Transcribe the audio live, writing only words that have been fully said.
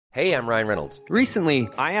Hey, I'm Ryan Reynolds. Recently,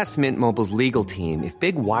 I asked Mint Mobile's legal team if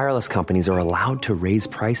big wireless companies are allowed to raise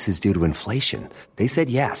prices due to inflation. They said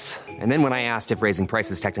yes. And then when I asked if raising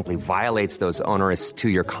prices technically violates those onerous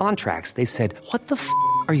two-year contracts, they said, "What the f***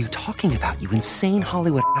 are you talking about, you insane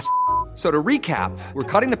Hollywood ass?" So to recap, we're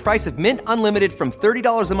cutting the price of Mint Unlimited from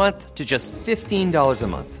 $30 a month to just $15 a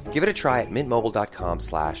month. Give it a try at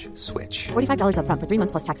mintmobile.com/switch. $45 up front for 3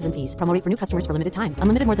 months plus taxes and fees. Promo rate for new customers for limited time.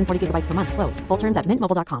 Unlimited more than 40 gigabytes per month. Slows full terms at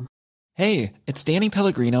mintmobile.com. Hey, it's Danny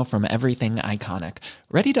Pellegrino from Everything Iconic.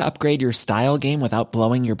 Ready to upgrade your style game without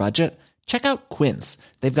blowing your budget? Check out Quince.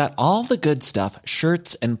 They've got all the good stuff,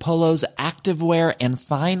 shirts and polos, activewear, and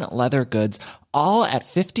fine leather goods, all at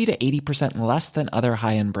 50 to 80% less than other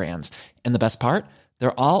high-end brands. And the best part?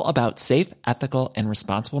 They're all about safe, ethical, and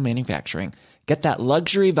responsible manufacturing. Get that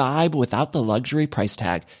luxury vibe without the luxury price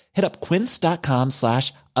tag. Hit up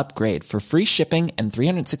quince.com/upgrade for free shipping and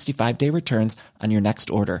 365-day returns on your next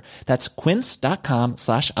order. That's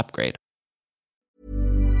quince.com/upgrade.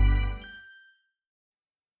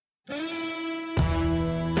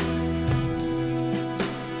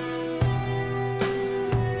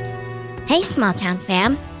 Hey, small town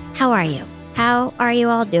fam. How are you? How are you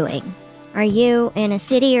all doing? Are you in a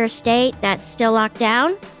city or state that's still locked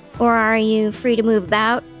down? Or are you free to move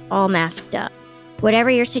about, all masked up? Whatever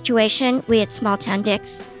your situation, we at Small Town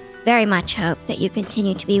Dicks very much hope that you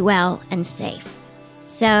continue to be well and safe.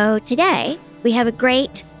 So today, we have a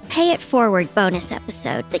great Pay It Forward bonus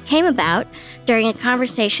episode that came about during a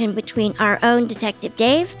conversation between our own Detective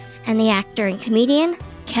Dave and the actor and comedian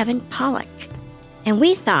Kevin Pollak. And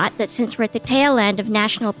we thought that since we're at the tail end of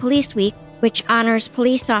National Police Week, which honors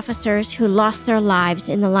police officers who lost their lives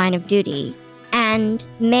in the line of duty, and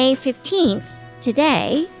May 15th,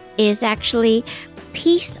 today, is actually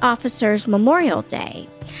Peace Officers Memorial Day,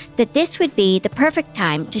 that this would be the perfect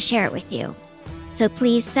time to share it with you. So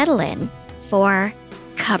please settle in for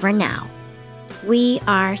Cover Now. We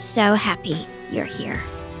are so happy you're here.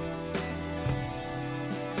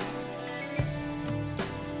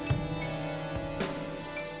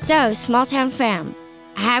 So, small town fam,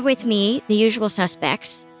 I have with me the usual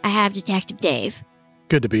suspects. I have Detective Dave.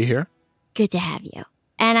 Good to be here. Good to have you.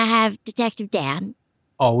 And I have Detective Dan.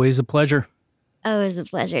 Always a pleasure. Always a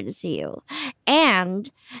pleasure to see you. And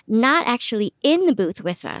not actually in the booth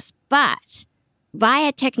with us, but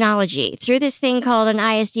via technology, through this thing called an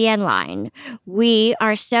ISDN line, we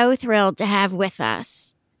are so thrilled to have with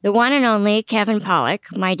us the one and only Kevin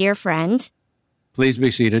Pollak, my dear friend. Please be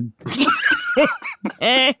seated.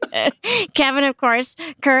 Kevin, of course,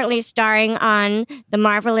 currently starring on The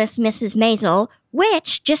Marvelous Mrs. Maisel,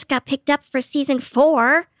 which just got picked up for season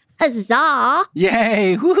 4. Huzzah!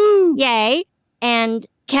 Yay! Woohoo! Yay! And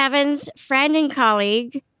Kevin's friend and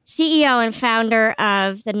colleague, CEO and founder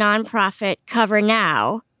of the nonprofit Cover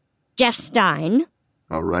Now, Jeff Stein.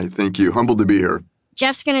 All right, thank you. Humbled to be here.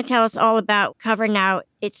 Jeff's going to tell us all about Cover Now.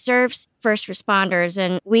 It serves first responders,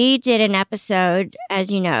 and we did an episode,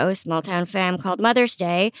 as you know, Small Town Fam, called Mother's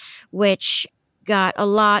Day, which got a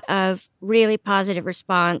lot of really positive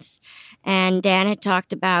response. And Dan had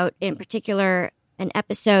talked about, in particular, an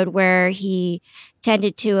episode where he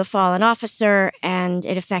tended to a fallen officer and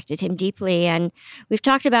it affected him deeply. And we've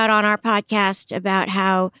talked about on our podcast about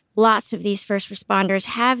how lots of these first responders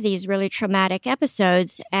have these really traumatic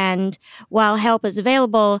episodes. And while help is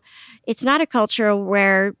available, it's not a culture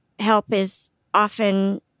where help is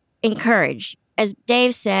often encouraged. As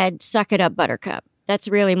Dave said, suck it up, buttercup. That's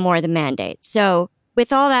really more the mandate. So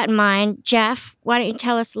with all that in mind, Jeff, why don't you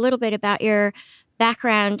tell us a little bit about your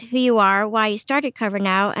background, who you are, why you started Cover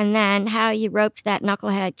Now, and then how you roped that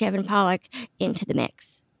knucklehead Kevin Pollak into the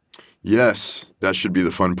mix. Yes, that should be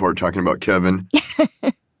the fun part, talking about Kevin.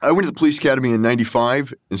 I went to the police academy in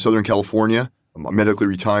 95 in Southern California. I'm medically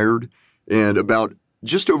retired. And about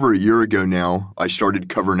just over a year ago now, I started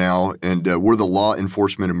Cover Now, and we're the Law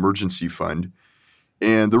Enforcement Emergency Fund.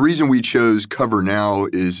 And the reason we chose Cover Now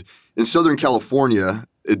is in Southern California,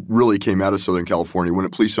 it really came out of Southern California. When a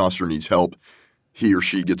police officer needs help, he or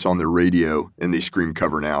she gets on their radio and they scream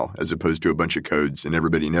Cover Now, as opposed to a bunch of codes. And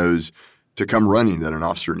everybody knows to come running that an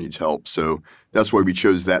officer needs help. So that's why we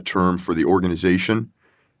chose that term for the organization.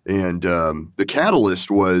 And the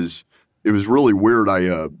catalyst was, it was really weird.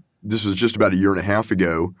 This was just about a year and a half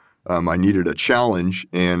ago. I needed a challenge,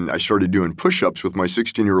 and I started doing push-ups with my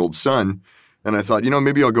 16-year-old son. And I thought,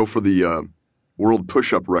 maybe I'll go for the world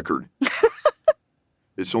push-up record.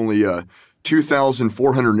 It's only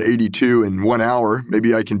 2,482 in 1 hour.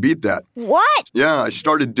 Maybe I can beat that. What? Yeah, I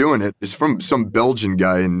started doing it. It's from some Belgian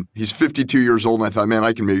guy, and he's 52 years old, and I thought, man,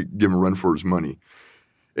 I can maybe give him a run for his money.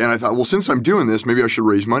 And I thought, well, since I'm doing this, maybe I should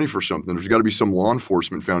raise money for something. There's got to be some law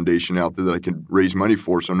enforcement foundation out there that I can raise money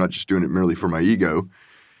for, so I'm not just doing it merely for my ego.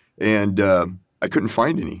 And I couldn't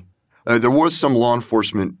find any. There was some law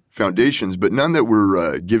enforcement foundations, but none that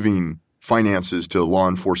were giving finances to law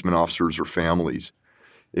enforcement officers or families.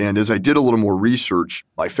 And as I did a little more research,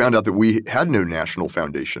 I found out that we had no national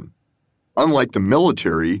foundation. Unlike the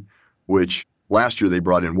military, which last year they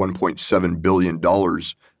brought in $1.7 billion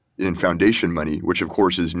in foundation money, which of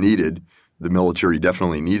course is needed. The military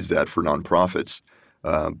definitely needs that for nonprofits.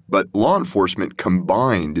 But law enforcement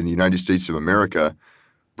combined in the United States of America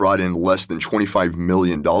brought in less than $25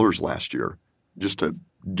 million last year. Just to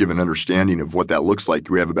give an understanding of what that looks like,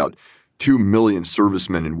 we have about 2 million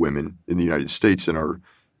servicemen and women in the United States in our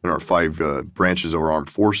 5 branches of our armed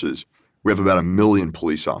forces. We have about 1 million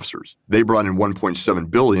police officers. They brought in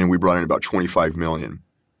 $1.7 billion. We brought in about $25 million.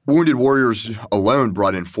 Wounded Warriors alone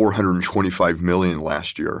brought in $425 million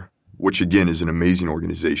last year, which again is an amazing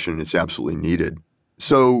organization. It's absolutely needed.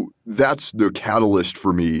 So that's the catalyst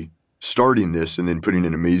for me starting this and then putting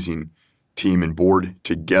an amazing team and board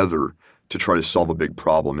together to try to solve a big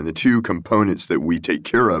problem. And the 2 components that we take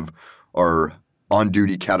care of are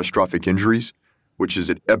on-duty catastrophic injuries, which is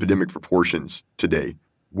at epidemic proportions today.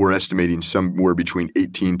 We're estimating somewhere between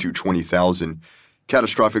 18 to 20,000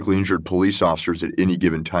 catastrophically injured police officers at any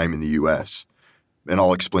given time in the U.S. And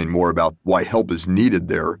I'll explain more about why help is needed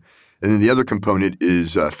there. And then the other component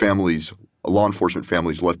is law enforcement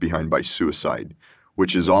families left behind by suicide,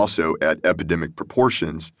 which is also at epidemic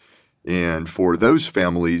proportions. And for those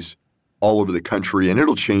families all over the country, and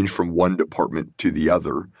it'll change from one department to the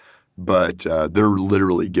other, but they're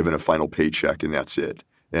literally given a final paycheck and that's it.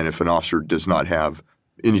 And if an officer does not have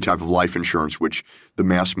any type of life insurance, which the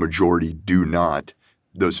mass majority do not,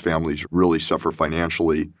 those families really suffer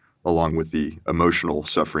financially along with the emotional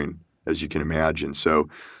suffering, as you can imagine. So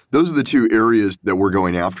those are the 2 areas that we're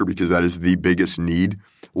going after because that is the biggest need.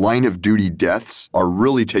 Line of duty deaths are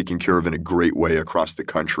really taken care of in a great way across the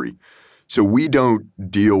country. So we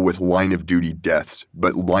don't deal with line of duty deaths,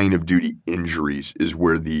 but line of duty injuries is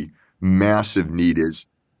where the massive need is.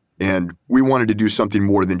 And we wanted to do something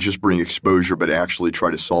more than just bring exposure, but actually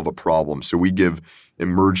try to solve a problem. So we give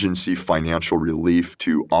emergency financial relief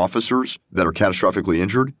to officers that are catastrophically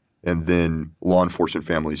injured, and then law enforcement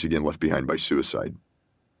families, again, left behind by suicide.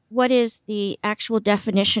 What is the actual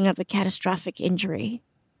definition of a catastrophic injury?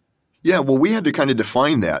 Yeah, well, we had to kind of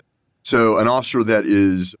define that. So an officer that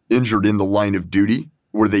is injured in the line of duty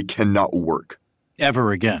where they cannot work.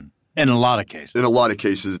 Ever again. In a lot of cases. In a lot of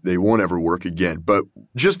cases, they won't ever work again. But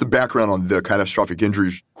just the background on the catastrophic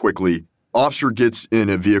injuries quickly. Officer gets in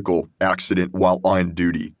a vehicle accident while on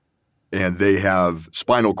duty, and they have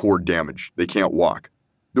spinal cord damage. They can't walk.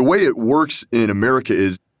 The way it works in America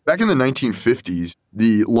is, back in the 1950s,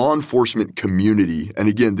 the law enforcement community, and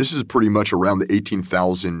again, this is pretty much around the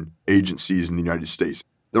 18,000 agencies in the United States.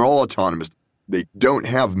 They're all autonomous. They don't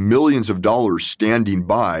have millions of dollars standing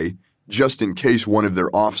by just in case one of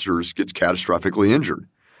their officers gets catastrophically injured.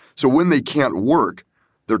 So when they can't work,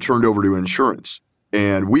 they're turned over to insurance.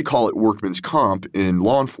 And we call it workman's comp in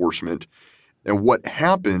law enforcement. And what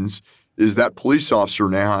happens is that police officer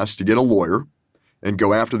now has to get a lawyer and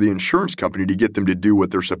go after the insurance company to get them to do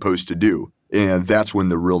what they're supposed to do. And that's when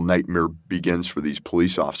the real nightmare begins for these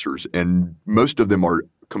police officers. And most of them are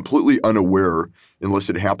completely unaware unless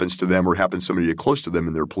it happens to them or happens to somebody close to them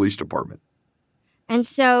in their police department. And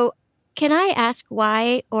so, can I ask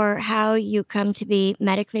why or how you come to be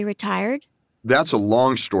medically retired? That's a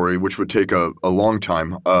long story, which would take a long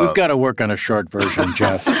time. We've got to work on a short version,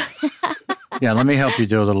 Jeff. Yeah, let me help you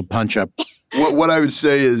do a little punch-up. What I would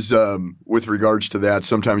say is, with regards to that,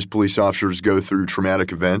 sometimes police officers go through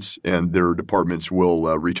traumatic events, and their departments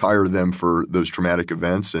will retire them for those traumatic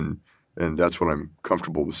events, and that's what I'm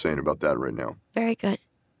comfortable with saying about that right now. Very good.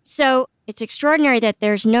 So it's extraordinary that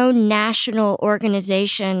there's no national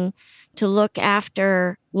organization to look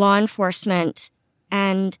after law enforcement.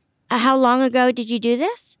 And how long ago did you do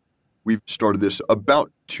this? We've started this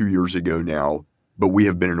about 2 years ago now, but we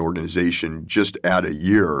have been an organization just at a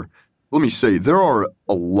year. Let me say, there are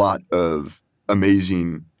a lot of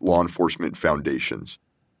amazing law enforcement foundations.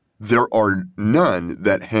 There are none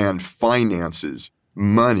that hand finances,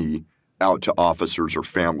 money out to officers or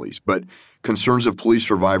families. But Concerns of Police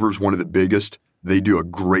Survivors, one of the biggest. They do a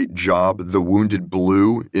great job. The Wounded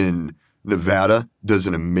Blue in Nevada does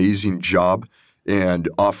an amazing job and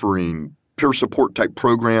offering peer support type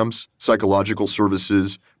programs, psychological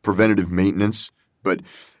services, preventative maintenance, but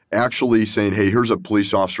actually saying, hey, here's a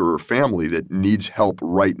police officer or family that needs help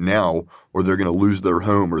right now, or they're going to lose their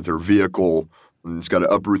home or their vehicle, and it's got to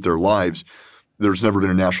uproot their lives. there's never been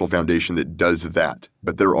a national foundation that does that,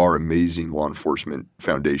 but there are amazing law enforcement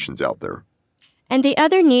foundations out there. And the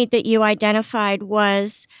other need that you identified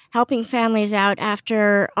was helping families out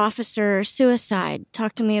after officer suicide.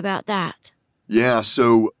 Talk to me about that. Yeah,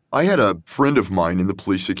 so I had a friend of mine in the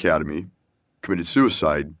police academy committed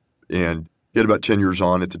suicide, and he had about 10 years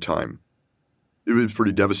on at the time. It was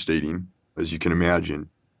pretty devastating, as you can imagine.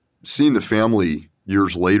 Seeing the family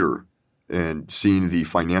years later and seeing the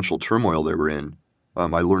financial turmoil they were in, I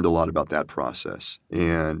learned a lot about that process.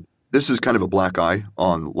 And this is kind of a black eye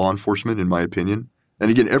on law enforcement, in my opinion. And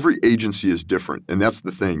again, every agency is different. And that's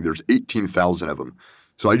the thing. There's 18,000 of them.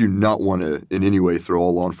 So I do not want to in any way throw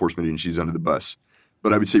all law enforcement agencies under the bus.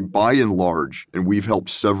 But I would say by and large, and we've helped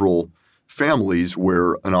several families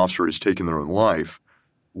where an officer has taken their own life,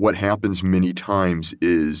 what happens many times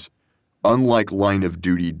is, unlike line of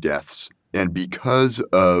duty deaths, and because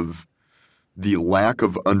of the lack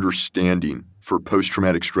of understanding for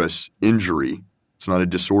post-traumatic stress injury, it's not a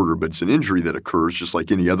disorder, but it's an injury that occurs just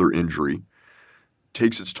like any other injury,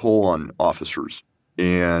 takes its toll on officers.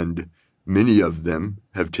 And many of them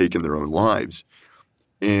have taken their own lives.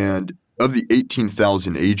 And of the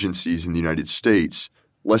 18,000 agencies in the United States,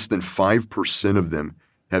 less than 5% of them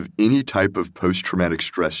have any type of post-traumatic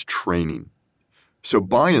stress training. So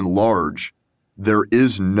by and large, there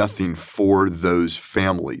is nothing for those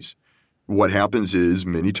families. What happens is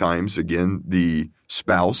many times, again, the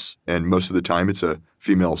spouse, and most of the time it's a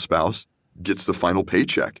female spouse, gets the final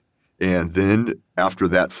paycheck. And then after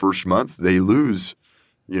that first month, they lose,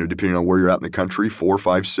 depending on where you're at in the country, $4,000,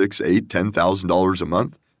 $5,000, $6,000, $8,000, $10,000 a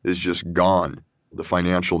month is just gone. The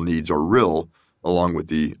financial needs are real, along with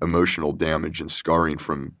the emotional damage and scarring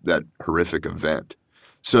from that horrific event.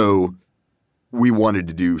 So we wanted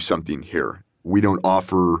to do something here. We don't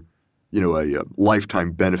offer, a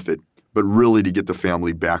lifetime benefit, but really to get the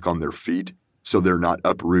family back on their feet so they're not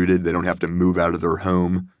uprooted. They don't have to move out of their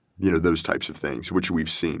home, those types of things, which we've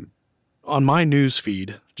seen. On my news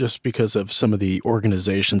feed, just because of some of the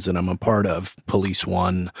organizations that I'm a part of, Police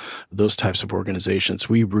One, those types of organizations,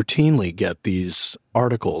 we routinely get these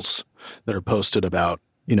articles that are posted about,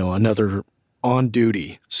 another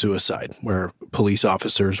on-duty suicide where police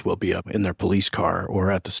officers will be up in their police car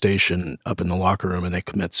or at the station up in the locker room and they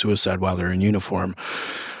commit suicide while they're in uniform.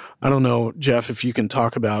 I don't know, Jeff, if you can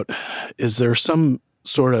talk about, is there some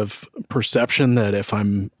sort of perception that if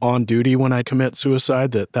I'm on duty when I commit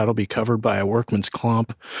suicide, that'll be covered by a workman's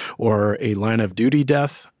comp or a line of duty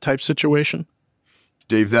death type situation?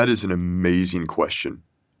 Dave, that is an amazing question.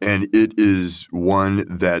 And it is one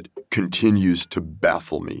that continues to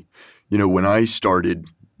baffle me. When I started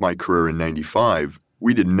my career in 95,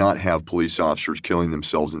 we did not have police officers killing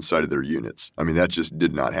themselves inside of their units. I mean, that just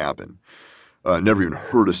did not happen. Never even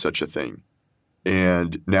heard of such a thing.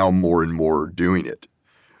 And now more and more are doing it.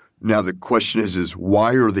 Now, the question is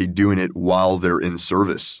why are they doing it while they're in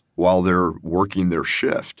service, while they're working their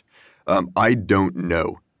shift? I don't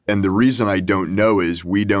know. And the reason I don't know is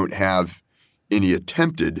we don't have any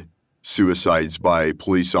attempted suicides by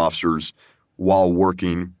police officers while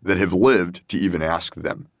working that have lived to even ask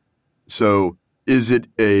them. So is it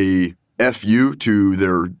a FU to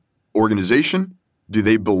their organization? Do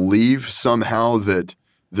they believe somehow that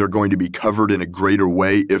they're going to be covered in a greater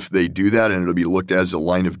way if they do that and it'll be looked at as a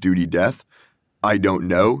line of duty death? I don't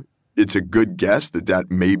know. It's a good guess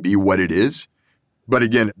that may be what it is. But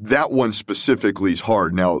again, that one specifically is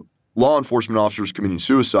hard. Now, law enforcement officers committing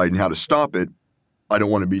suicide and how to stop it, I don't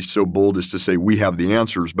want to be so bold as to say we have the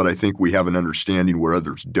answers, but I think we have an understanding where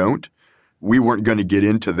others don't. We weren't going to get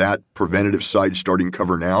into that preventative side starting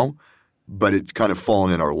cover now, but it's kind of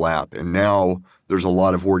fallen in our lap. And now there's a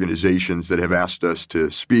lot of organizations that have asked us to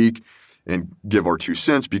speak and give our 2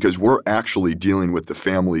 cents because we're actually dealing with the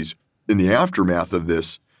families in the aftermath of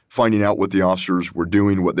this, finding out what the officers were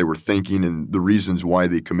doing, what they were thinking, and the reasons why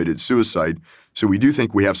they committed suicide. So we do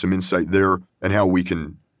think we have some insight there and how we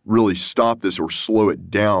can really stop this or slow it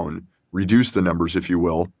down, reduce the numbers, if you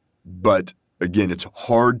will. But again, it's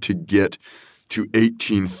hard to get to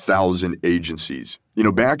 18,000 agencies.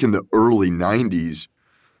 Back in the early 90s,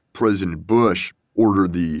 President Bush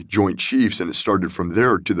ordered the Joint Chiefs, and it started from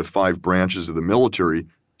there to the 5 branches of the military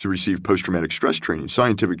to receive post-traumatic stress training,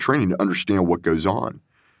 scientific training to understand what goes on.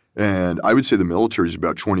 And I would say the military is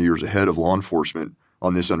about 20 years ahead of law enforcement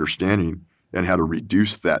on this understanding and how to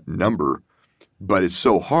reduce that number. But it's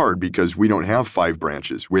so hard because we don't have 5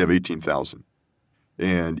 branches. We have 18,000.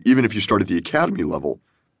 And even if you start at the academy level,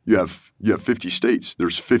 you have 50 states.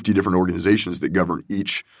 There's 50 different organizations that govern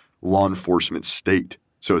each law enforcement state.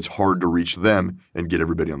 So it's hard to reach them and get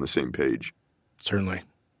everybody on the same page. Certainly.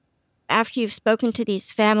 after you've spoken to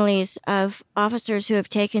these families of officers who have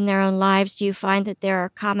taken their own lives, do you find that there are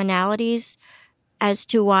commonalities as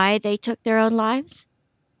to why they took their own lives?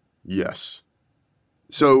 Yes.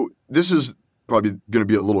 So this is probably going to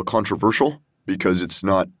be a little controversial because it's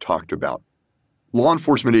not talked about. Law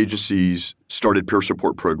enforcement agencies started peer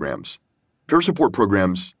support programs. Peer support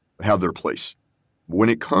programs have their place. When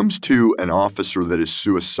it comes to an officer that is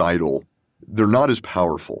suicidal, they're not as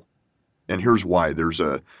powerful. And here's why. There's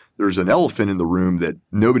an elephant in the room that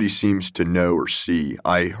nobody seems to know or see.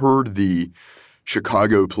 I heard the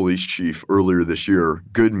Chicago police chief earlier this year,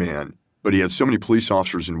 good man, but he had so many police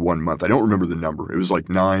officers in 1 month. I don't remember the number. It was like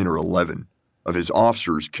 9 or 11 of his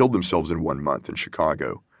officers killed themselves in 1 month in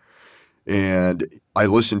Chicago. And I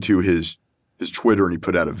listened to his Twitter, and he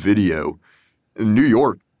put out a video. In New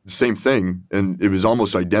York, the same thing, and it was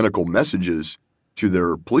almost identical messages to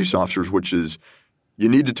their police officers, which is, you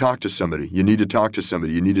need to talk to somebody. You need to talk to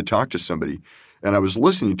somebody. You need to talk to somebody. And I was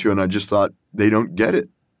listening to it, and I just thought, they don't get it.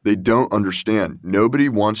 They don't understand. Nobody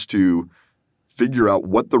wants to figure out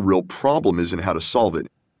what the real problem is and how to solve it.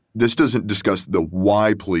 This doesn't discuss the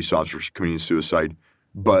why police officers are committing suicide,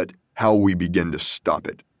 but how we begin to stop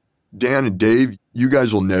it. Dan and Dave, you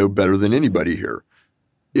guys will know better than anybody here.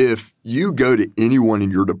 If you go to anyone in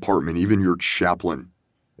your department, even your chaplain,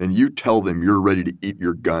 and you tell them you're ready to eat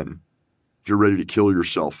your gun, you're ready to kill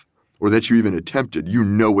yourself, or that you even attempted, you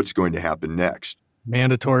know what's going to happen next.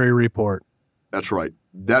 Mandatory report. That's right.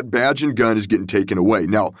 That badge and gun is getting taken away.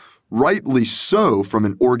 Now, rightly so from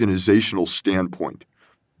an organizational standpoint.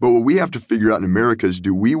 But what we have to figure out in America is,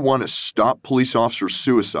 do we want to stop police officer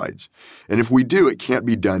suicides? And if we do, it can't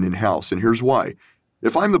be done in-house. And here's why.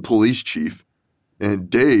 If I'm the police chief and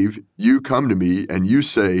Dave, you come to me and you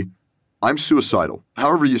say, I'm suicidal,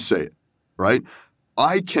 however you say it, right?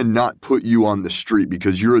 I cannot put you on the street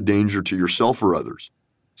because you're a danger to yourself or others.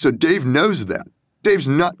 So Dave knows that. Dave's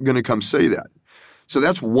not going to come say that. So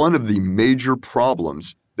that's one of the major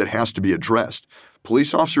problems that has to be addressed.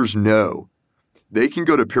 Police officers know they can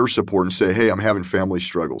go to peer support and say, hey, I'm having family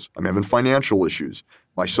struggles. I'm having financial issues.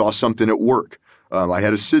 I saw something at work. I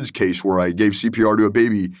had a SIDS case where I gave CPR to a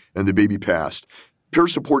baby and the baby passed. Peer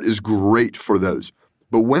support is great for those.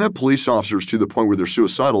 But when a police officer is to the point where they're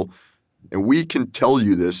suicidal, and we can tell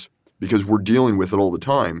you this because we're dealing with it all the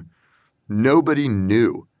time, nobody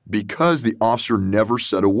knew because the officer never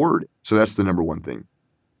said a word. So that's the number one thing.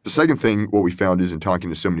 The second thing, what we found is in talking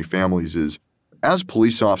to so many families is, as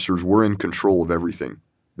police officers, we're in control of everything.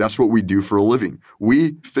 That's what we do for a living.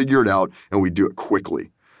 We figure it out and we do it quickly.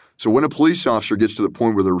 So when a police officer gets to the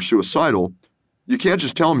point where they're suicidal, you can't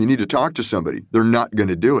just tell them you need to talk to somebody. They're not going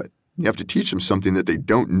to do it. You have to teach them something that they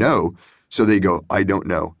don't know. So they go, I don't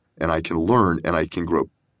know, and I can learn and I can grow.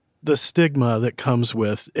 The stigma that comes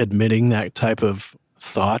with admitting that type of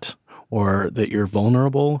thought, or that you're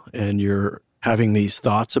vulnerable and you're having these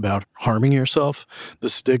thoughts about harming yourself, the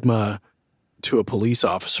stigma to a police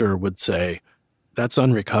officer would say, that's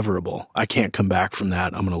unrecoverable. I can't come back from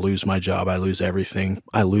that. I'm going to lose my job. I lose everything.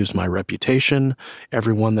 I lose my reputation.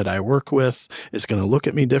 Everyone that I work with is going to look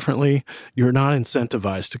at me differently. You're not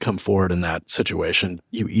incentivized to come forward in that situation.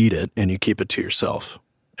 You eat it and you keep it to yourself.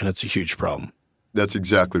 And it's a huge problem. That's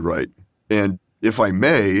exactly right. And if I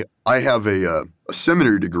may, I have a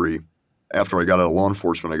seminary degree. After I got out of law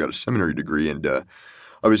enforcement, I got a seminary degree. And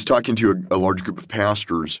I was talking to a large group of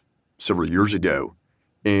pastors several years ago.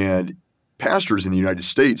 And pastors in the United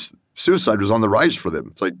States, suicide was on the rise for them.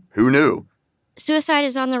 It's like, who knew? Suicide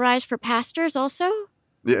is on the rise for pastors also?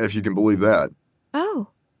 Yeah, if you can believe that. Oh.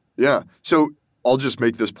 Yeah. So I'll just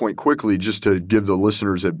make this point quickly just to give the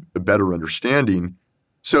listeners a better understanding.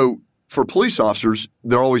 So for police officers,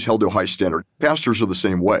 they're always held to a high standard. Pastors are the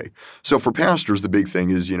same way. So for pastors, the big thing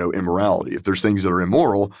is, immorality. If there's things that are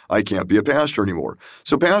immoral, I can't be a pastor anymore.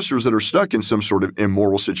 So pastors that are stuck in some sort of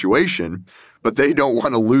immoral situation, but they don't want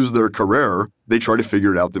to lose their career, they try to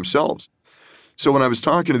figure it out themselves. So when I was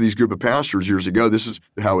talking to these group of pastors years ago, this is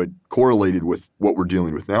how it correlated with what we're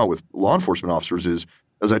dealing with now with law enforcement officers is,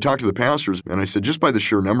 as I talked to the pastors, and I said, just by the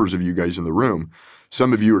sheer numbers of you guys in the room,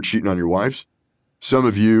 some of you are cheating on your wives. Some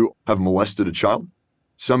of you have molested a child.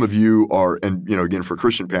 Some of you are, and again, for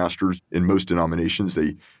Christian pastors in most denominations,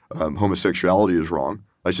 homosexuality is wrong.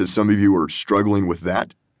 I said, some of you are struggling with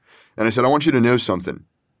that. And I said, I want you to know something.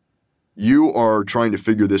 You are trying to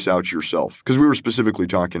figure this out yourself, because we were specifically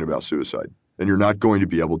talking about suicide, and you're not going to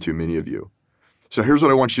be able to, many of you. So here's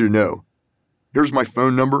what I want you to know. Here's my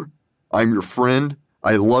phone number. I'm your friend.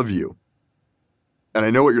 I love you. And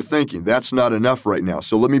I know what you're thinking. That's not enough right now.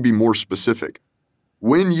 So let me be more specific.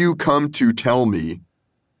 When you come to tell me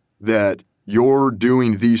that you're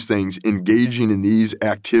doing these things, engaging in these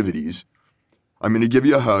activities, I'm going to give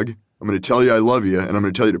you a hug, I'm going to tell you I love you, and I'm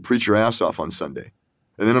going to tell you to preach your ass off on Sunday.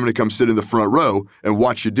 And then I'm going to come sit in the front row and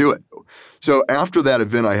watch you do it. So after that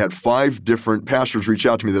event, I had 5 different pastors reach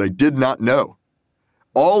out to me that I did not know.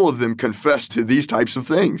 All of them confessed to these types of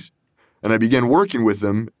things. And I began working with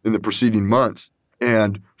them in the preceding months.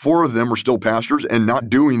 And 4 of them were still pastors and not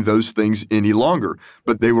doing those things any longer.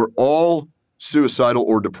 But they were all suicidal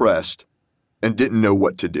or depressed and didn't know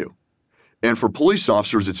what to do. And for police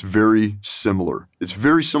officers, it's very similar. It's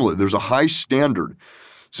very similar. There's a high standard.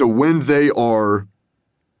 So when they are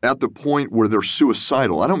at the point where they're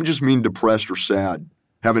suicidal, I don't just mean depressed or sad,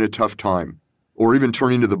 having a tough time, or even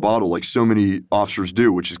turning to the bottle like so many officers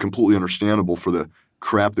do, which is completely understandable for the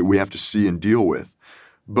crap that we have to see and deal with.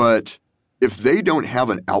 But if they don't have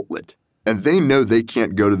an outlet and they know they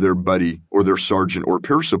can't go to their buddy or their sergeant or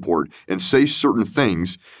peer support and say certain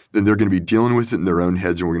things, then they're going to be dealing with it in their own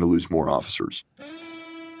heads, and we're going to lose more officers.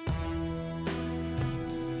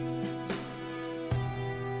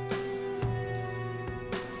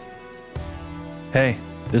 Hey,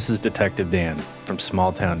 this is Detective Dan from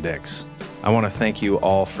Small Town Dicks. I want to thank you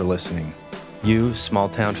all for listening. You, Small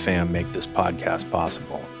Town fam, make this podcast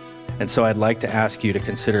possible. And so I'd like to ask you to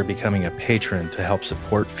consider becoming a patron to help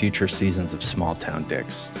support future seasons of Small Town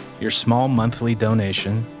Dicks. Your small monthly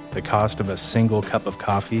donation, the cost of a single cup of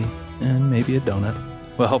coffee, and maybe a donut,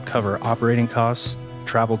 will help cover operating costs,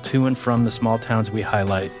 travel to and from the small towns we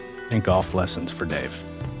highlight, and golf lessons for Dave.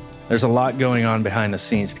 There's a lot going on behind the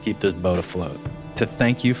scenes to keep this boat afloat. To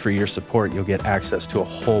thank you for your support, you'll get access to a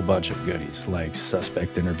whole bunch of goodies like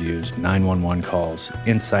suspect interviews, 911 calls,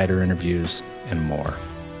 insider interviews, and more.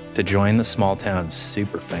 To join the Small Town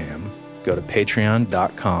Super Fam, go to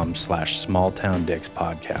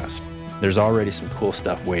patreon.com/smalltowndickspodcast. There's already some cool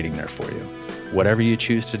stuff waiting there for you. Whatever you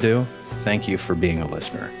choose to do, thank you for being a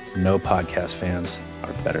listener. No podcast fans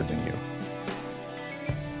are better than you.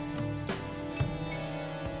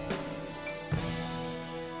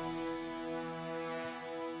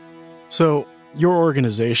 So your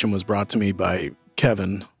organization was brought to me by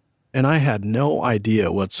Kevin, and I had no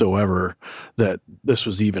idea whatsoever that this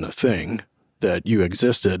was even a thing, that you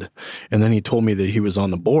existed. And then he told me that he was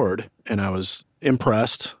on the board, and I was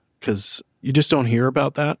impressed because you just don't hear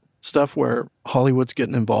about that stuff where Hollywood's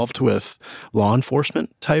getting involved with law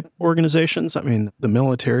enforcement type organizations. I mean, the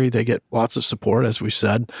military, they get lots of support, as we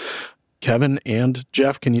said. Kevin and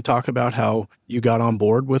Jeff, can you talk about how you got on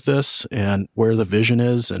board with this and where the vision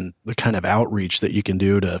is and the kind of outreach that you can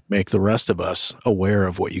do to make the rest of us aware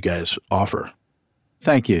of what you guys offer?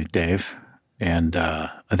 Thank you, Dave. And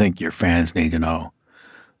I think your fans need to know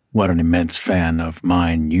what an immense fan of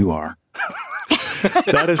mine you are.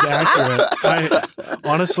 That is accurate.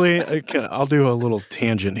 Honestly, I'll do a little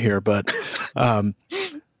tangent here, but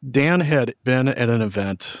Dan had been at an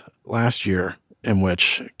event last year in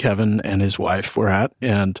which Kevin and his wife were at,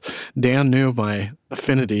 and Dan knew my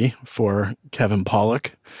affinity for Kevin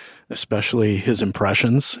Pollak, especially his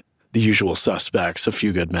impressions, The Usual Suspects, A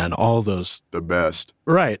Few Good Men, all those. The best.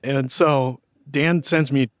 Right. And so Dan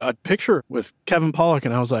sends me a picture with Kevin Pollak,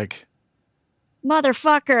 and I was like,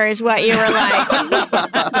 Motherfucker is what you were like.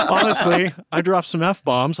 honestly, I dropped some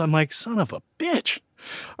F-bombs. I'm like, son of a bitch.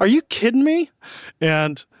 Are you kidding me?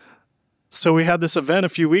 And so we had this event a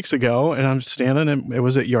few weeks ago, and I'm standing, and it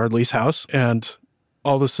was at Yardley's house, and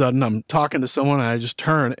all of a sudden I'm talking to someone, and I just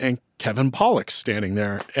turn, and Kevin Pollak's standing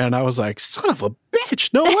there, and I was like, son of a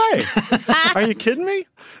bitch, no way. Are you kidding me?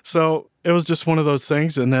 So it was just one of those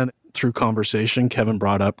things, and then through conversation, Kevin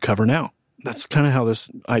brought up Cover Now. That's kind of how this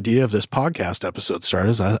idea of this podcast episode started,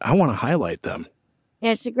 is I want to highlight them.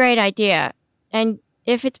 It's a great idea. And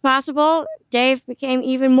if it's possible, Dave became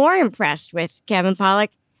even more impressed with Kevin Pollak,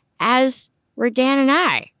 as were Dan and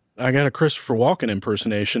I. I got a Christopher Walken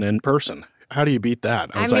impersonation in person. How do you beat that?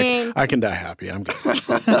 I was like, I can die happy. I'm good.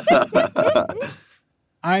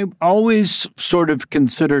 I always sort of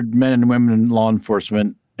considered men and women in law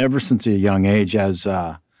enforcement ever since a young age as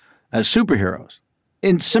superheroes.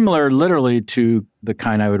 And similar literally to the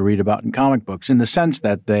kind I would read about in comic books, in the sense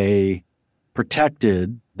that they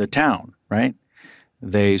protected the town, right?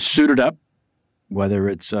 They suited up, whether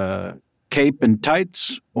it's cape and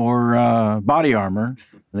tights or body armor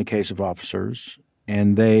in the case of officers,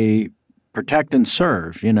 and they protect and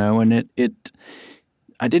serve, and I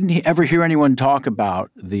didn't ever hear anyone talk about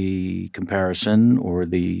the comparison or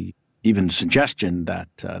the even suggestion that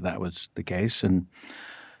that was the case. And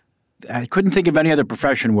I couldn't think of any other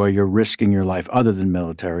profession where you're risking your life other than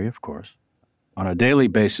military, of course, on a daily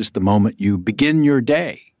basis the moment you begin your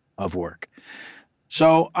day of work.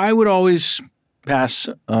 So I would always pass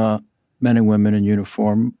men and women in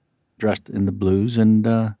uniform dressed in the blues and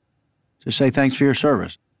just say thanks for your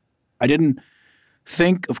service. I didn't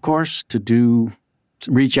think, of course, to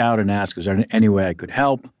reach out and ask, is there any way I could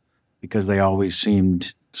help? Because they always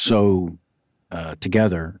seemed so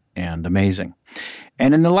together and amazing.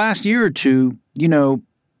 And in the last year or two,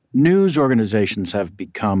 news organizations have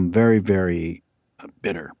become very, very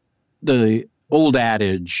bitter. The old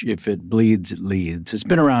adage, if it bleeds, it leads, has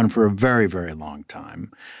been around for a very, very long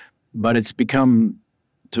time. But it's become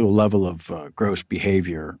to a level of gross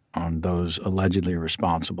behavior on those allegedly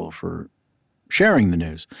responsible for sharing the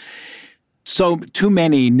news. So too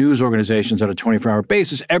many news organizations on a 24-hour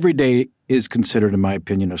basis, every day is considered, in my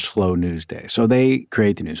opinion, a slow news day. So they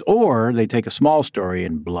create the news, or they take a small story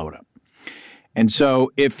and blow it up. And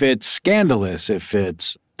so if it's scandalous, if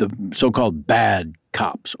it's the so-called bad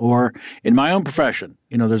cops, or in my own profession,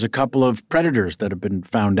 there's a couple of predators that have been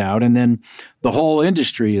found out, and then the whole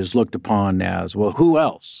industry is looked upon as, well, who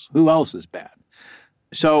else? Who else is bad?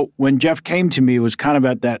 So when Jeff came to me, it was kind of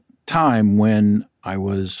at that time when I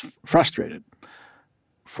was frustrated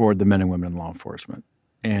for the men and women in law enforcement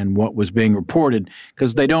and what was being reported,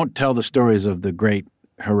 because they don't tell the stories of the great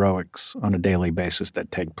heroics on a daily basis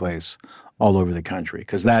that take place all over the country,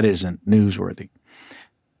 because that isn't newsworthy.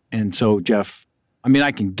 And so, Jeff,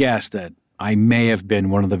 I can guess that I may have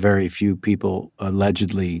been one of the very few people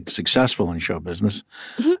allegedly successful in show business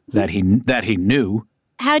that he knew.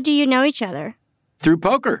 How do you know each other? Through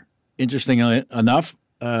poker. Interestingly enough,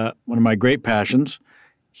 one of my great passions,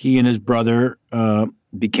 he and his brother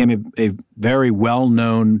became a very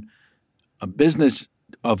well-known business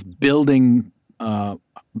of building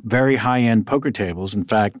very high-end poker tables. In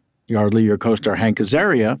fact, Yardley, your co-star Hank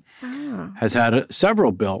Azaria, has had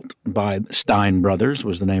several built by Stein Brothers,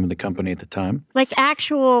 was the name of the company at the time. Like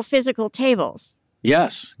actual physical tables?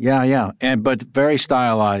 Yes. Yeah. But very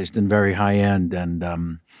stylized and very high-end.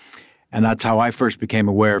 And that's how I first became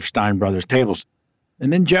aware of Stein Brothers tables.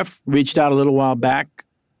 And then Jeff reached out a little while back,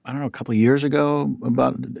 a couple of years ago,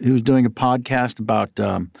 he was doing a podcast about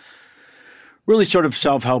really sort of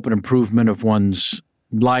self-help and improvement of one's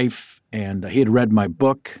life. And he had read my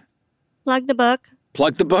book. Plug the book.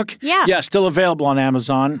 Plug the book? Yeah. Yeah, still available on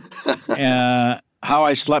Amazon. How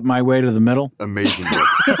I Slept My Way to the Middle. Amazing book.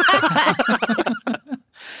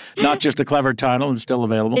 Not just a clever title, and still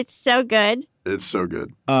available. It's so good. It's so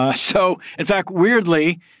good. In fact,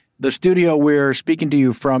 weirdly, the studio we're speaking to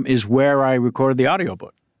you from is where I recorded the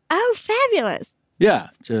audiobook. Oh, fabulous. Yeah,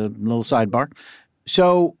 it's a little sidebar.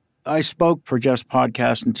 So I spoke for Jeff's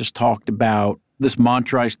podcast and just talked about this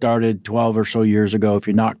mantra I started 12 or so years ago. If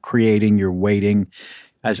you're not creating, you're waiting.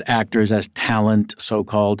 As actors, as talent,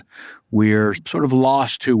 so-called, we're sort of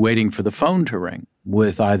lost to waiting for the phone to ring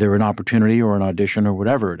with either an opportunity or an audition or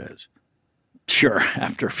whatever it is. Sure,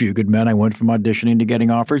 after A Few Good Men, I went from auditioning to getting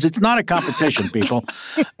offers. It's not a competition, people.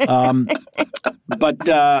 But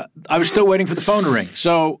I was still waiting for the phone to ring.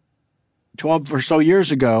 So 12 or so years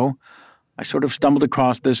ago, I sort of stumbled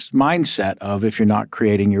across this mindset of if you're not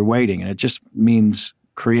creating, you're waiting. And it just means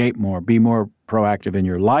create more, be more proactive in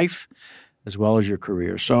your life as well as your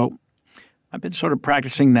career. So I've been sort of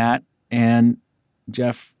practicing that. And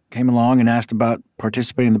Jeff came along and asked about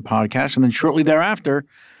participating in the podcast. And then shortly thereafter,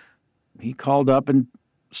 he called up and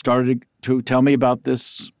started to tell me about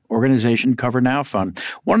this organization, Cover Now Fund.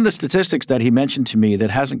 One of the statistics that he mentioned to me that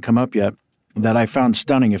hasn't come up yet that I found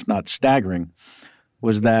stunning, if not staggering,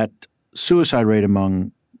 was that suicide rate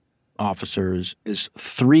among officers is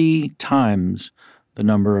 3 times the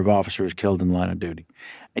number of officers killed in the line of duty.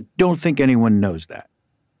 I don't think anyone knows that.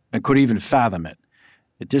 I could even fathom it.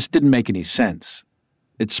 It just didn't make any sense.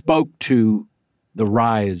 It spoke to the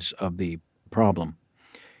rise of the problem.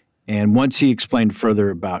 And once he explained further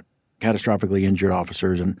about catastrophically injured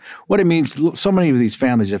officers and what it means, so many of these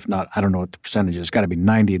families, if not, I don't know what the percentage is, it's got to be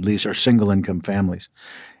 90 at least, are single-income families.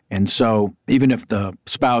 And so even if the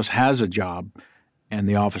spouse has a job and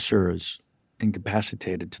the officer is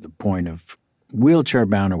incapacitated to the point of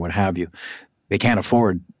wheelchair-bound or what have you, they can't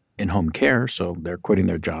afford in-home care, so they're quitting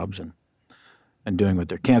their jobs and doing what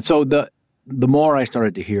they can. So the more I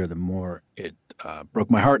started to hear, the more it broke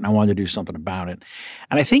my heart, and I wanted to do something about it.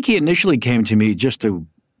 And I think he initially came to me just to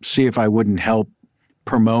see if I wouldn't help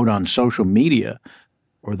promote on social media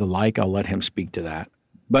or the like. I'll let him speak to that.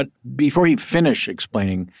 But before he finished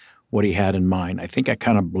explaining what he had in mind, I think I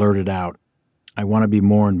kind of blurted out, I want to be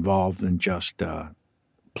more involved than just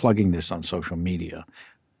plugging this on social media.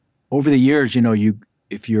 Over the years,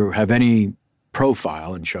 if you have any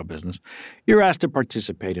profile in show business, you're asked to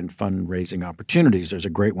participate in fundraising opportunities. There's a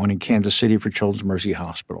great one in Kansas City for Children's Mercy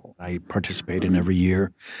Hospital. I participate in every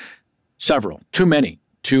year. Several, too many.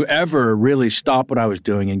 to ever really stop what I was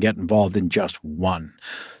doing and get involved in just one.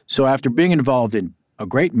 So after being involved in a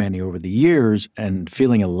great many over the years and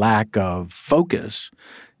feeling a lack of focus,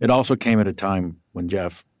 it also came at a time when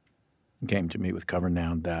Jeff came to me with Cover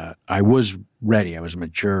Now that I was ready. I was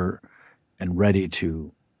mature and ready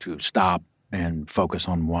to stop and focus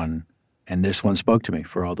on one. And this one spoke to me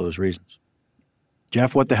for all those reasons.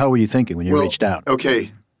 Jeff, what the hell were you thinking when you reached out?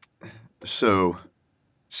 Okay, so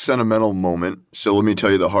sentimental moment. So let me tell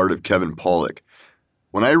you the heart of Kevin Pollak.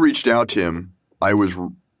 When I reached out to him, I was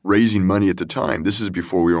raising money at the time. This is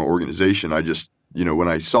before we were an organization. I just, when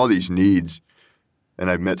I saw these needs and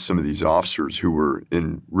I met some of these officers who were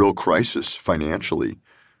in real crisis financially,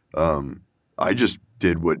 I just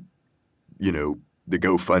did what, the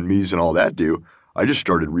GoFundMes and all that do. I just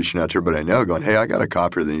started reaching out to everybody I know going, hey, I got a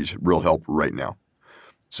cop here that needs real help right now.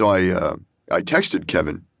 So I texted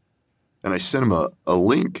Kevin and I sent him a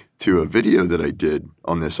link to a video that I did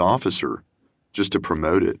on this officer just to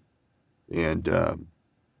promote it. And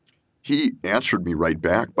he answered me right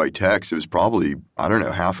back by text. It was probably,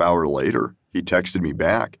 half hour later, he texted me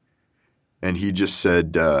back. And he just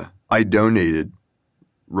said, I donated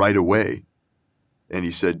right away. And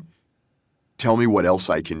he said, tell me what else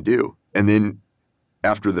I can do. And then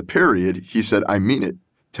after the period, he said, I mean it.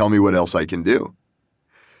 Tell me what else I can do.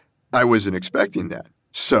 I wasn't expecting that.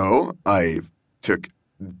 So I took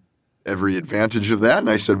every advantage of that. And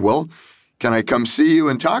I said, well, can I come see you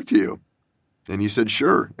and talk to you? And he said,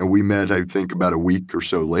 sure. And we met, I think, about a week or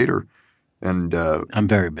so later. And I'm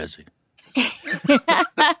very busy.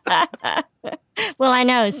 Well, I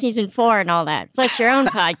know, season 4 and all that, plus your own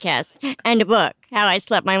podcast and a book, How I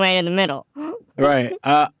Slept My Way in the Middle. Right.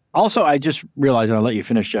 Also, I just realized, and I'll let you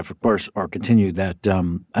finish, Jeff, of course, or continue, that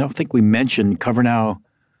I don't think we mentioned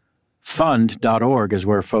CoverNowFund.org is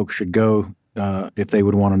where folks should go if they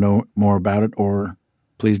would want to know more about it, or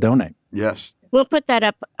please donate. Yes. We'll put that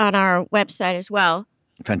up on our website as well.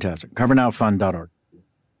 Fantastic. CoverNowFund.org.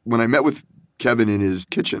 When I met with Kevin in his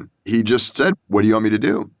kitchen, he just said, what do you want me to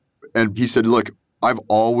do? And he said, look, I've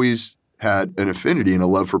always had an affinity and a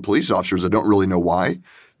love for police officers. I don't really know why.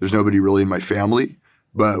 There's nobody really in my family.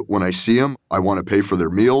 But when I see them, I want to pay for their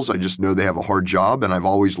meals. I just know they have a hard job, and I've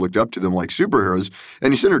always looked up to them like superheroes.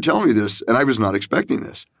 And he's sitting there telling me this, and I was not expecting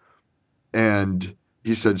this. And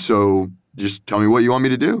he said, so just tell me what you want me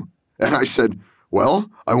to do. And I said, well,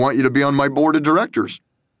 I want you to be on my board of directors.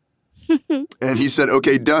 And he said,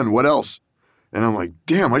 okay, done. What else? And I'm like,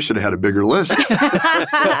 damn, I should have had a bigger list.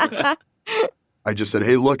 I just said,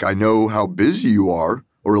 hey, look, I know how busy you are,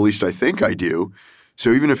 or at least I think I do.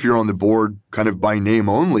 So even if you're on the board kind of by name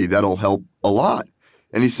only, that'll help a lot.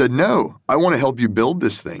 And he said, no, I want to help you build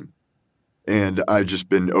this thing. And I've just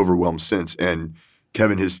been overwhelmed since. And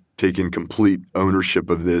Kevin has taken complete ownership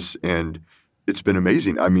of this, and it's been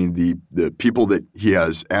amazing. I mean, the people that he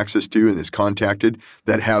has access to and has contacted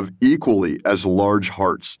that have equally as large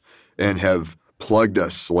hearts and have plugged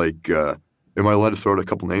us like, am I allowed to throw out a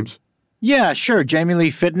couple names? Yeah, sure. Jamie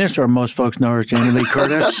Lee Fitness, or most folks know her as Jamie Lee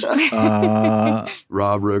Curtis.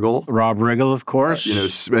 Rob Riggle. Rob Riggle, of course.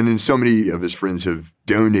 And then so many of his friends have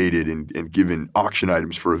donated and given auction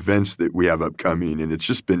items for events that we have upcoming. And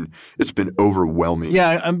it's been overwhelming.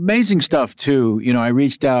 Yeah, amazing stuff, too. I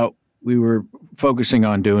reached out. We were focusing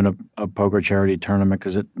on doing a poker charity tournament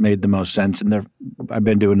because it made the most sense. And I've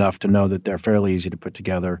been to enough to know that they're fairly easy to put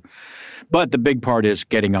together. But the big part is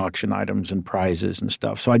getting auction items and prizes and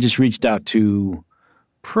stuff. So I just reached out to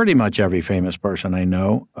pretty much every famous person I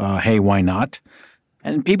know. Hey, why not?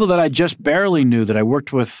 And people that I just barely knew that I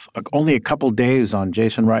worked with only a couple days on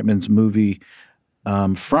Jason Reitman's movie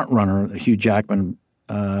Front Runner. Hugh Jackman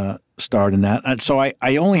starred in that. So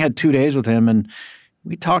I only had 2 days with him, and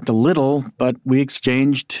we talked a little, but we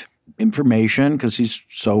exchanged information because he's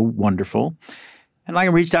so wonderful. And I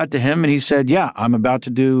reached out to him, and he said, yeah, I'm about to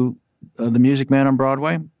do The Music Man on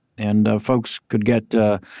Broadway. And folks could get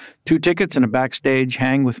 2 tickets and a backstage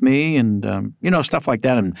hang with me and, stuff like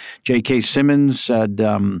that. And J.K. Simmons said,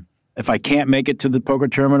 if I can't make it to the poker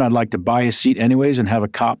tournament, I'd like to buy a seat anyways and have a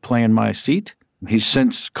cop play in my seat. He's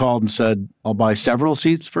since called and said, I'll buy several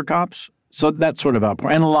seats for cops. So that's sort of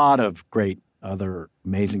outpouring. And a lot of great other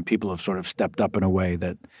amazing people have sort of stepped up in a way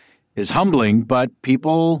that is humbling, but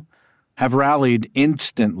people have rallied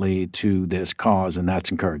instantly to this cause, and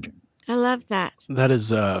that's encouraging. I love that. That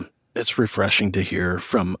is, it's refreshing to hear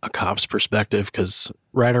from a cop's perspective, because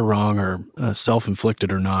right or wrong or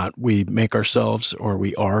self-inflicted or not, we make ourselves, or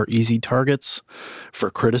we are easy targets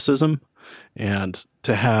for criticism. And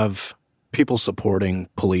to have people supporting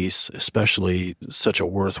police, especially such a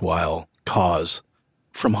worthwhile cause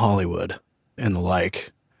from Hollywood and the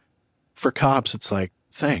like, for cops, it's like,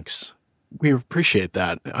 Thanks. We appreciate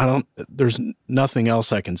that. There's nothing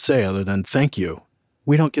else I can say other than thank you.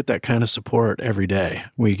 We don't get that kind of support every day.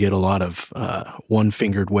 We get a lot of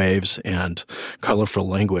one-fingered waves and colorful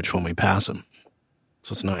language when we pass them.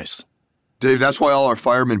 So it's nice. Dave, that's why all our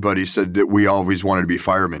fireman buddies said that we always wanted to be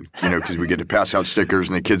firemen, because we get to pass out stickers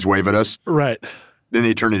and the kids wave at us. Right. Then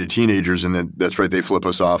they turn into teenagers, and then that's right, they flip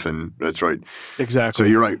us off, and that's right. Exactly. So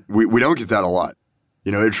you're right. We don't get that a lot.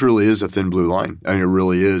 It truly is a thin blue line. I mean, it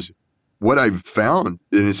really is. What I've found,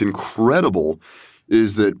 and it's incredible,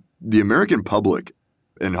 is that the American public,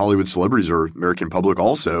 and Hollywood celebrities are American public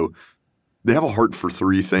also, they have a heart for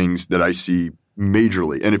three things that I see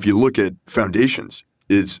majorly. And if you look at foundations,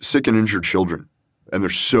 it's sick and injured children. And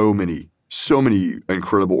there's so many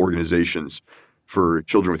incredible organizations for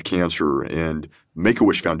children with cancer, and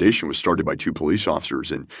Make-A-Wish Foundation was started by 2 police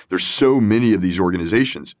officers, and there's so many of these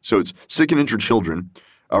organizations. So it's sick and injured children,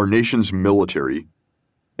 our nation's military,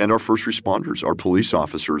 and our first responders, our police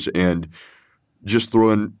officers, and just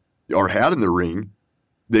throwing our hat in the ring,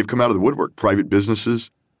 they've come out of the woodwork. Private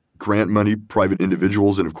businesses, grant money, private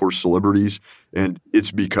individuals, and of course celebrities, and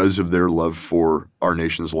it's because of their love for our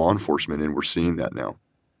nation's law enforcement, and we're seeing that now.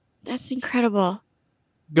 That's incredible.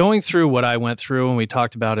 Going through what I went through, and we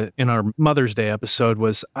talked about it in our Mother's Day episode,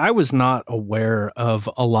 was I was not aware of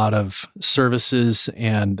a lot of services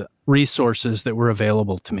and resources that were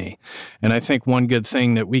available to me. And I think one good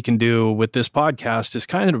thing that we can do with this podcast is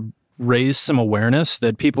kind of raise some awareness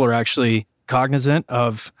that people are actually cognizant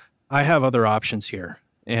of, I have other options here,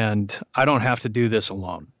 and I don't have to do this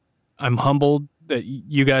alone. I'm humbled that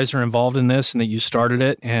you guys are involved in this and that you started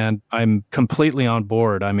it, and I'm completely on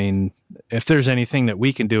board. I mean, if there's anything that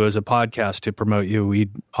we can do as a podcast to promote you, we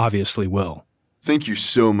obviously will. Thank you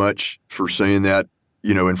so much for saying that,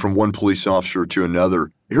 and from one police officer to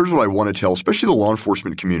another. Here's what I want to tell, especially the law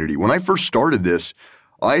enforcement community. When I first started this,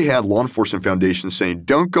 I had law enforcement foundations saying,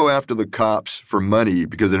 don't go after the cops for money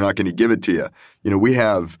because they're not going to give it to you. We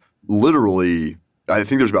have literally, I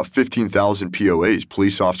think there's about 15,000 POAs,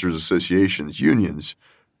 police officers associations, unions,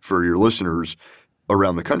 for your listeners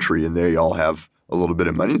around the country, and they all have a little bit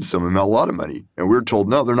of money, and some of them have a lot of money. And we're told,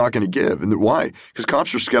 no, they're not going to give. And why? Because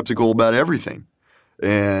cops are skeptical about everything.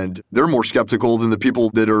 And they're more skeptical than the people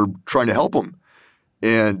that are trying to help them.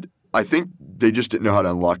 And I think they just didn't know how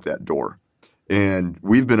to unlock that door. And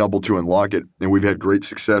we've been able to unlock it, and we've had great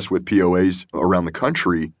success with POAs around the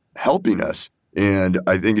country helping us. And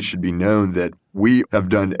I think it should be known that we have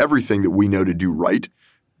done everything that we know to do right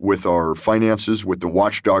with our finances, with the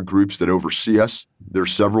watchdog groups that oversee us.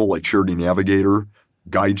 There's several like Charity Navigator,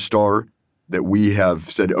 GuideStar, that we have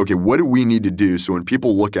said, okay, what do we need to do so when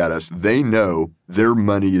people look at us, they know their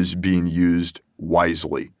money is being used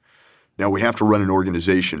wisely. Now, we have to run an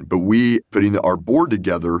organization, but we, putting our board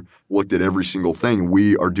together, looked at every single thing.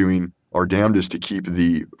 We are doing our damnedest to keep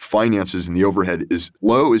the finances and the overhead as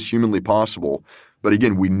low as humanly possible. But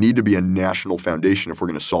again, we need to be a national foundation if we're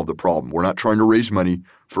going to solve the problem. We're not trying to raise money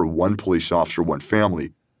for one police officer, one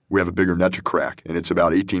family. We have a bigger nut to crack, and it's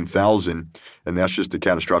about 18,000, and that's just the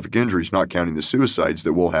catastrophic injuries, not counting the suicides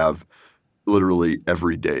that we'll have literally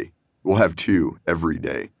every day. We'll have 2 every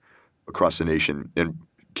day across the nation. And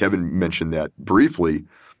Kevin mentioned that briefly,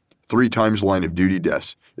 3 times line of duty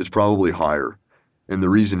deaths. It's probably higher. And the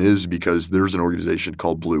reason is because there's an organization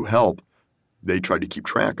called Blue Help. They try to keep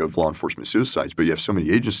track of law enforcement suicides, but you have so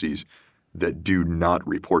many agencies that do not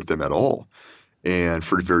report them at all. And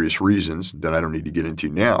for various reasons that I don't need to get into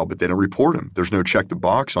now, but they don't report them. There's no check the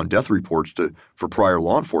box on death reports for prior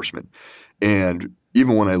law enforcement. And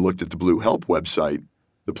even when I looked at the Blue Help website,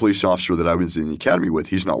 the police officer that I was in the academy with,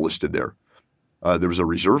 he's not listed there. There was a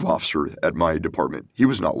reserve officer at my department. He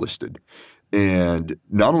was not listed. And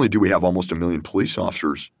not only do we have almost 1 million police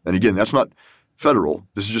officers, and again, that's not federal,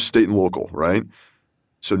 this is just state and local, right?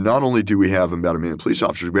 So not only do we have about 1 million police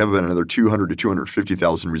officers, we have about another 200 to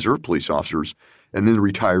 250,000 reserve police officers, and then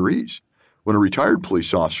retirees. When a retired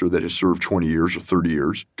police officer that has served 20 years or 30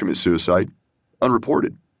 years commits suicide,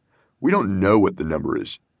 unreported. We don't know what the number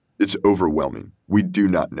is. It's overwhelming. We do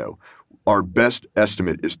not know. Our best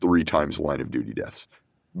estimate is 3 times line of duty deaths,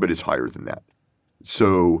 but it's higher than that.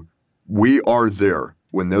 So we are there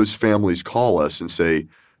when those families call us and say,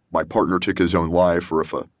 my partner took his own life, or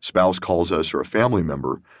if a spouse calls us or a family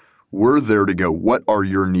member, we're there to go, what are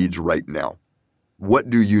your needs right now? What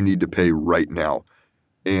do you need to pay right now?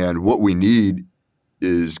 And what we need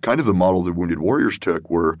is kind of the model the Wounded Warriors took,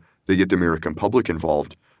 where they get the American public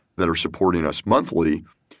involved that are supporting us monthly.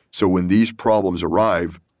 So when these problems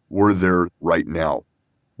arrive, we're there right now.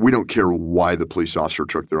 We don't care why the police officer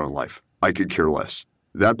took their own life. I could care less.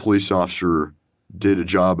 That police officer did a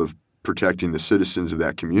job of protecting the citizens of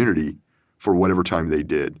that community for whatever time they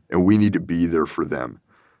did. And we need to be there for them.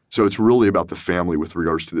 So it's really about the family with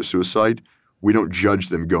regards to the suicide. We don't judge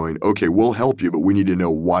them going, okay, we'll help you, but we need to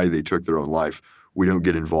know why they took their own life. We don't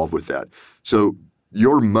get involved with that. So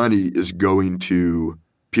your money is going to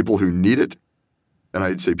people who need it, and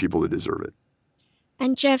I'd say people that deserve it.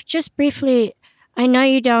 And Jeff, just briefly, I know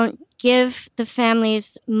you don't give the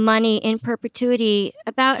families money in perpetuity.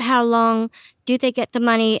 About how long do they get the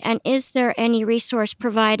money, and is there any resource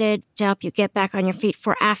provided to help you get back on your feet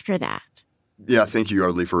for after that? Yeah, thank you,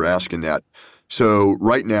 Yardley, for asking that. So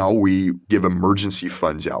right now we give emergency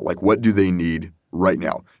funds out. Like, what do they need right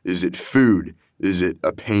now? Is it food? Is it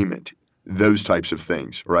a payment? Those types of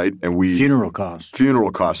things, right? And funeral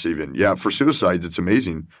costs even. Yeah, for suicides, it's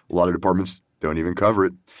amazing. A lot of departments don't even cover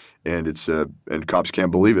it, and and cops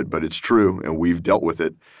can't believe it, but it's true, and we've dealt with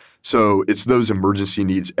it. So it's those emergency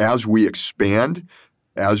needs. As we expand,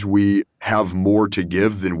 as we have more to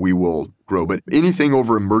give, then we will grow. But anything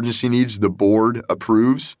over emergency needs, the board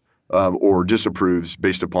approves or disapproves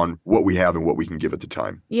based upon what we have and what we can give at the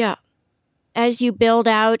time. Yeah. As you build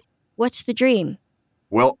out, what's the dream?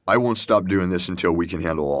 Well, I won't stop doing this until we can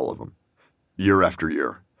handle all of them, year after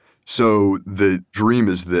year. So the dream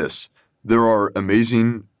is this. There are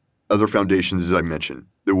amazing other foundations, as I mentioned.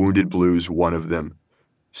 The Wounded Blue is one of them.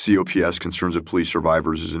 COPS, Concerns of Police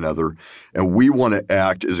Survivors, is another. And we want to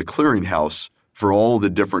act as a clearinghouse for all the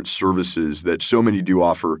different services that so many do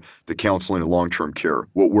offer, the counseling and long-term care.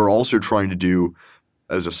 What we're also trying to do,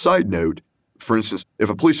 as a side note, for instance, if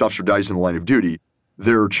a police officer dies in the line of duty,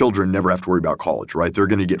 their children never have to worry about college, right? They're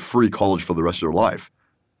going to get free college for the rest of their life,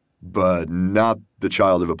 but not the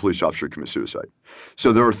child of a police officer who commits suicide.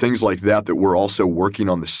 So there are things like that that we're also working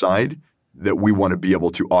on the side that we want to be able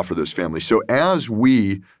to offer those families. So as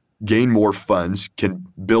we gain more funds, can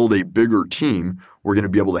build a bigger team, we're going to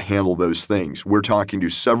be able to handle those things. We're talking to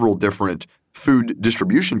several different food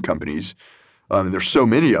distribution companies, and there's so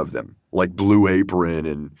many of them, like Blue Apron,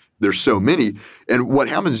 and there's so many. And what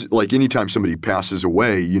happens, like anytime somebody passes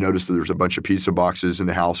away, you notice that there's a bunch of pizza boxes in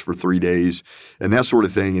the house for 3 days and that sort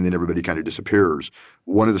of thing, and then everybody kind of disappears.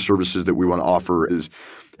 One of the services that we want to offer is,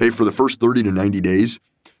 hey, for the first 30 to 90 days,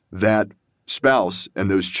 that spouse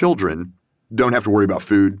and those children don't have to worry about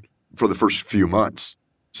food for the first few months.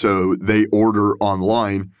 So they order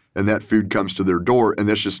online and that food comes to their door, and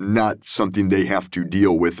that's just not something they have to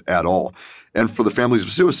deal with at all. And for the families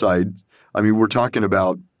of suicide, I mean, we're talking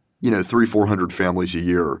about, 300-400 families a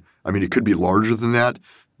year. I mean, it could be larger than that,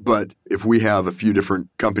 but if we have a few different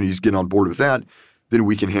companies get on board with that, then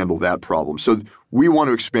we can handle that problem. So we want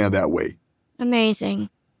to expand that way.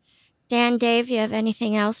 Amazing. Dan, Dave, you have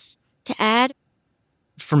anything else to add?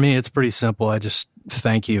 For me, it's pretty simple. I just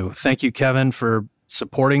thank you. Thank you, Kevin, for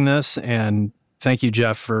supporting this, and thank you,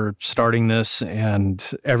 Jeff, for starting this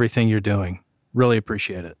and everything you're doing. Really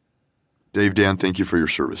appreciate it. Dave, Dan, thank you for your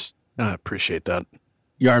service. I appreciate that.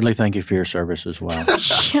 Yardley, thank you for your service as well.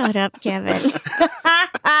 Shut up, Kevin.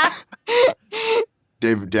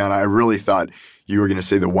 Dave, Dan, I really thought you were going to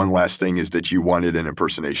say the one last thing is that you wanted an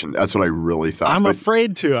impersonation. That's what I really thought. I'm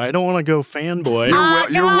afraid to. I don't want to go fanboy.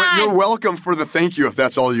 You're welcome for the thank you if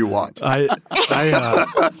that's all you want. Come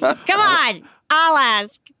on. I'll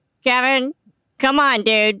ask. Kevin, come on,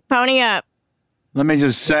 dude. Pony up. Let me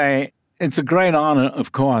just say, it's a great honor,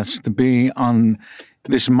 of course, to be on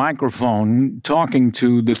this microphone talking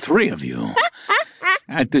to the three of you.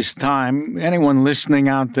 At this time, anyone listening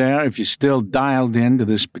out there, if you're still dialed into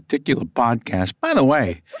this particular podcast, by the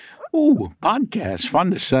way, podcast, fun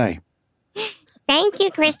to say. Thank you,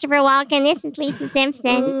 Christopher Walken. This is Lisa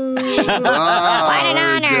Simpson. What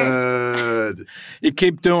an honor. Good. You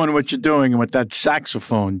keep doing what you're doing with that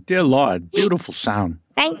saxophone. Dear Lord, beautiful sound.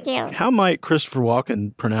 Thank you. How might Christopher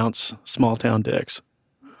Walken pronounce Small Town Dicks?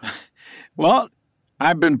 Well,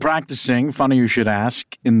 I've been practicing, funny you should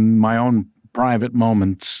ask, in my own private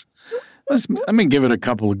moments. Let me give it a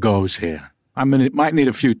couple of goes here. Might need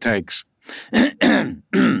a few takes.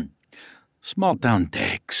 Small Town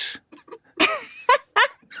Dicks.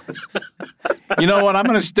 You know what? I'm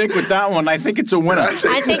going to stick with that one. I think it's a winner.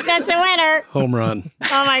 I think that's a winner. Home run.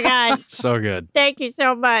 Oh, my God. So good. Thank you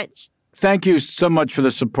so much. Thank you so much for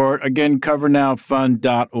the support. Again,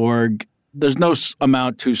 covernowfund.org. There's no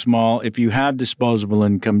amount too small. If you have disposable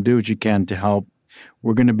income, do what you can to help.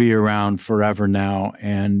 We're going to be around forever now,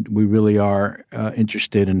 and we really are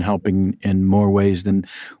interested in helping in more ways than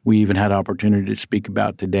we even had opportunity to speak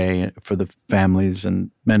about today for the families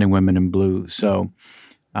and men and women in blue. So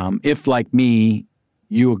if, like me,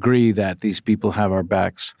 you agree that these people have our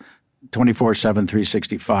backs 24/7,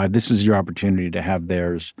 365, this is your opportunity to have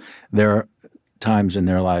theirs. There times in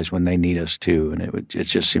their lives when they need us too. And it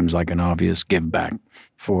just seems like an obvious give back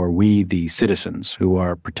for we, the citizens who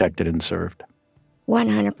are protected and served.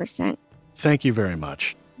 100%. Thank you very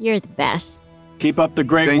much. You're the best. Keep up the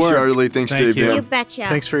great Thanks, work. Charlie. Thanks, Thank Dave. you. Dan. You betcha.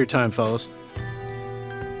 Thanks for your time, fellas.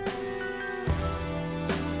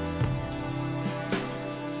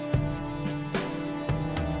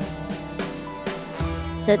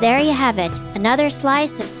 So there you have it, another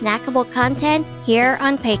slice of snackable content here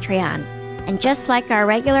on Patreon. And just like our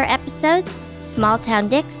regular episodes, Small Town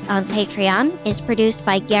Dicks on Patreon is produced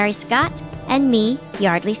by Gary Scott and me,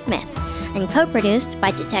 Yardley Smith, and co-produced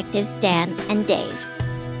by Detectives Dan and Dave.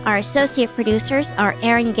 Our associate producers are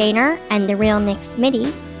Aaron Gaynor and the real Nick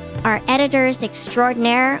Smitty. Our editors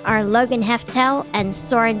extraordinaire are Logan Heftel and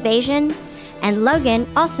Soren Bajan, and Logan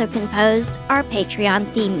also composed our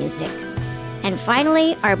Patreon theme music. And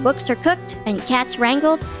finally, our books are cooked and cats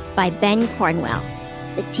wrangled by Ben Cornwell.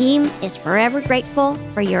 The team is forever grateful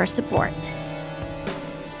for your support.